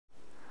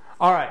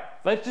Alright,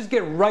 let's just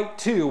get right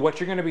to what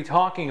you're going to be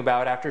talking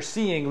about after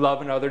seeing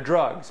Love and Other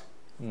Drugs.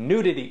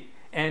 Nudity.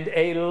 And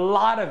a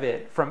lot of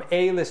it from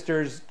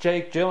A-listers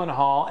Jake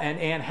Gyllenhaal and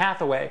Anne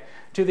Hathaway,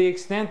 to the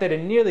extent that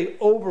it nearly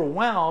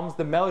overwhelms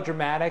the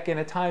melodramatic and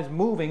at times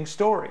moving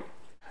story.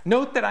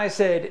 Note that I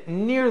said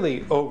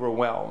nearly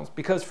overwhelms,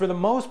 because for the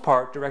most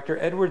part, director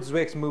Edward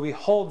Zwick's movie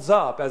holds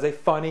up as a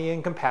funny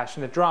and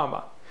compassionate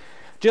drama.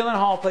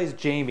 Gyllenhaal plays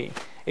Jamie,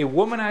 a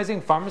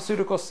womanizing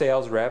pharmaceutical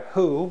sales rep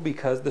who,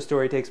 because the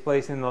story takes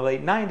place in the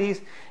late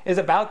 90s, is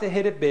about to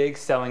hit it big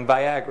selling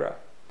Viagra.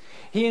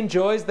 He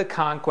enjoys the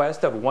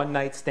conquest of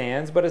one-night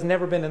stands but has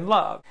never been in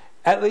love,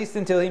 at least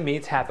until he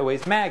meets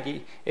Hathaway's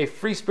Maggie, a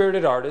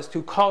free-spirited artist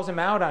who calls him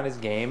out on his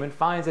game and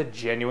finds a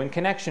genuine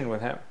connection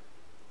with him.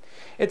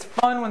 It's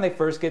fun when they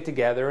first get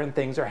together and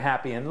things are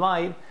happy and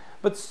light,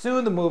 but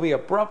soon the movie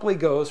abruptly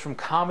goes from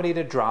comedy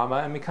to drama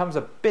and becomes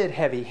a bit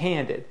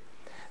heavy-handed.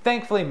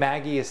 Thankfully,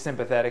 Maggie is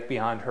sympathetic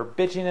beyond her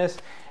bitchiness,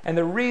 and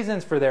the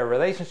reasons for their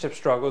relationship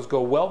struggles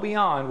go well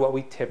beyond what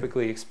we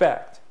typically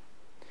expect.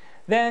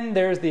 Then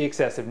there's the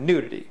excessive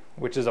nudity,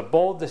 which is a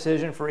bold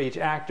decision for each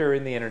actor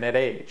in the internet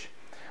age.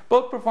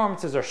 Both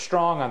performances are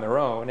strong on their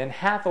own, and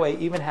Hathaway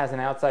even has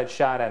an outside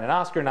shot at an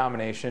Oscar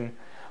nomination,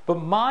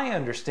 but my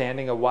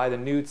understanding of why the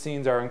nude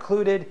scenes are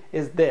included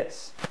is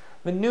this.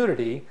 The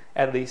nudity,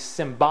 at least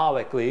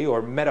symbolically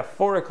or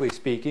metaphorically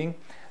speaking,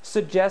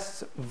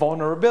 suggests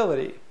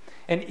vulnerability,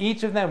 and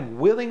each of them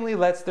willingly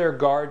lets their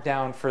guard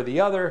down for the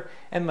other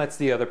and lets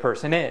the other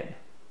person in.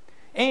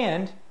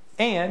 And,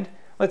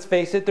 let's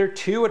face it, they're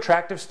two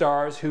attractive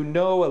stars who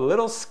know a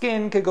little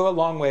skin could go a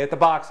long way at the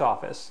box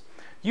office.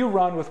 You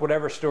run with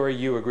whatever story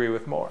you agree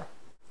with more.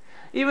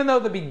 Even though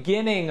the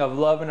beginning of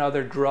Love and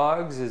Other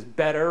Drugs is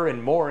better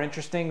and more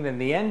interesting than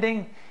the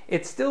ending,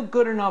 it's still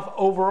good enough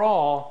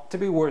overall to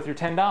be worth your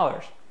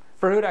 $10.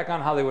 For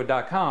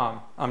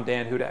HudakOnHollywood.com, I'm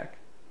Dan Hudak.